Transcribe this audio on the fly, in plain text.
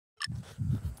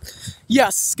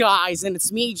Yes, guys, and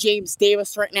it's me, James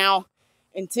Davis, right now,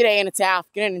 and it's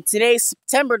afternoon, and today's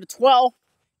September the 12th,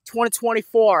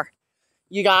 2024.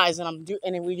 You guys, and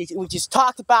we just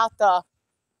talked about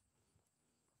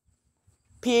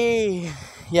we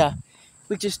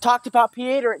just talked about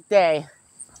Patriot Day.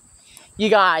 You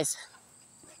guys,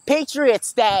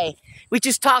 Patriots Day. We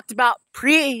just talked about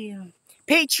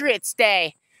Patriots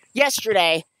Day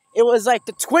yesterday. It was like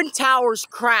the Twin Towers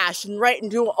crashed right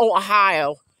into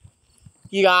Ohio.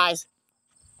 You guys,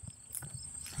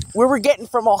 we were getting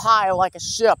from Ohio like a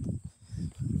ship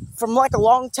from like a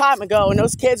long time ago, and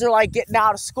those kids are like getting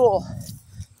out of school.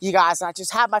 You guys, I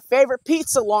just had my favorite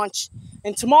pizza lunch,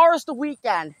 and tomorrow's the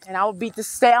weekend, and I'm going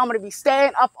to be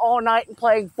staying up all night and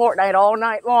playing Fortnite all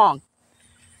night long.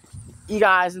 You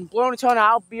guys, and Bloomington,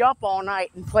 I'll be up all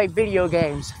night and play video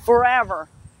games forever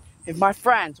if my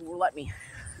friends will let me.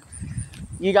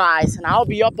 You guys, and I'll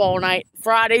be up all night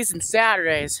Fridays and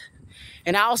Saturdays,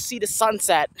 and I'll see the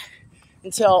sunset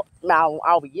until now.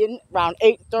 I'll be in around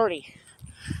 8:30.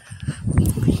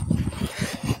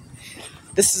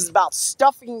 This is about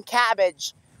stuffing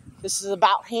cabbage. This is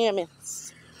about ham.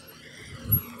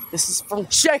 This is from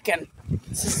chicken.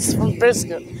 This is from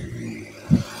biscuit.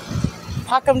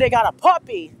 How come they got a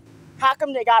puppy? How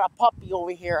come they got a puppy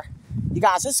over here? You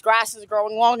guys, this grass is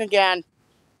growing long again.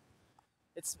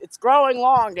 It's growing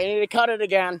long. They need to cut it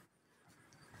again.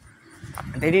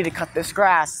 They need to cut this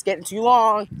grass. It's getting too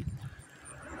long.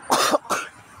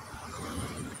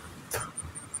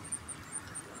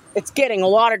 It's getting a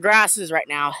lot of grasses right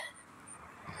now.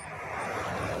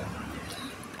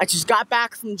 I just got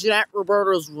back from Jeanette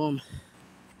Roberto's room.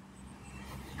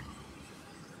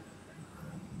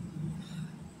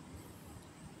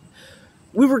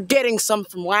 We were getting some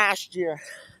from last year.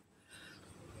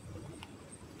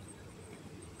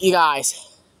 You guys.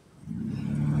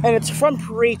 And it's from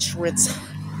Patriots.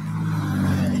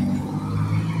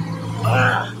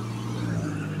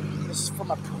 This is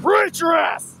from a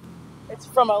Patriots. It's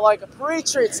from a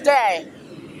Patriots Day.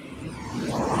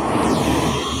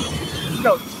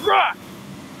 No truck.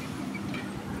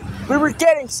 We were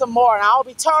getting some more, and I'll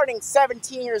be turning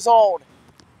 17 years old.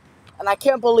 And I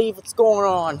can't believe what's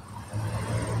going on.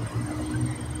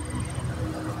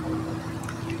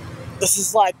 This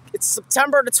is it's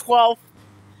September the 12th,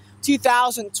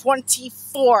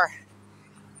 2024.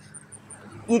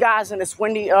 You guys, and it's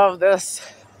windy of this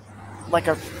like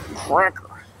a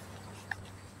cracker.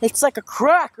 It's like a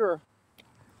cracker.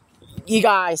 You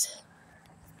guys.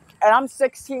 And I'm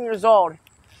 16 years old.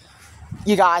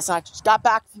 You guys, and I just got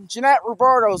back from Jeanette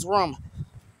Roberto's room.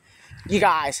 You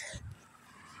guys.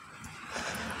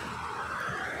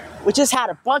 We just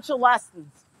had a bunch of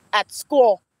lessons at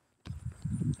school.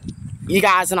 You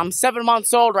guys, and I'm 7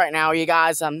 months old right now, you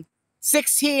guys. I'm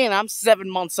 16, I'm 7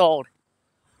 months old.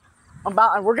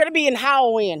 We're going to be in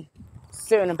Halloween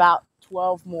soon, about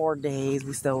 12 more days.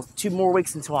 We still 2 more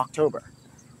weeks until October.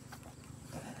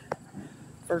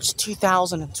 First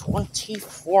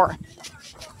 2024.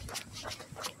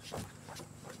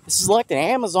 This is like an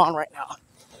Amazon right now.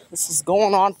 This is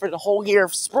going on for the whole year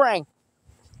of spring.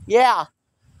 Yeah.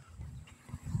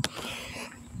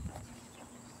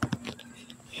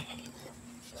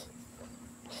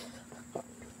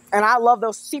 And I love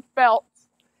those seatbelts.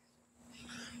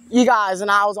 You guys,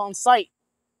 and I was on site.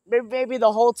 Maybe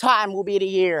the whole time will be the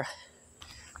year.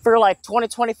 For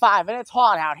 2025. And it's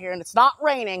hot out here. And it's not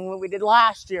raining when we did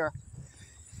last year.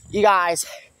 You guys.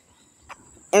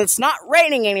 And it's not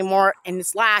raining anymore. And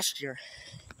it's last year.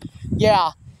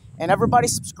 Yeah. And everybody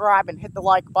subscribe and hit the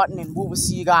like button. And we will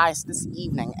see you guys this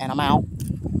evening. And I'm out.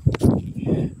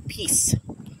 Peace.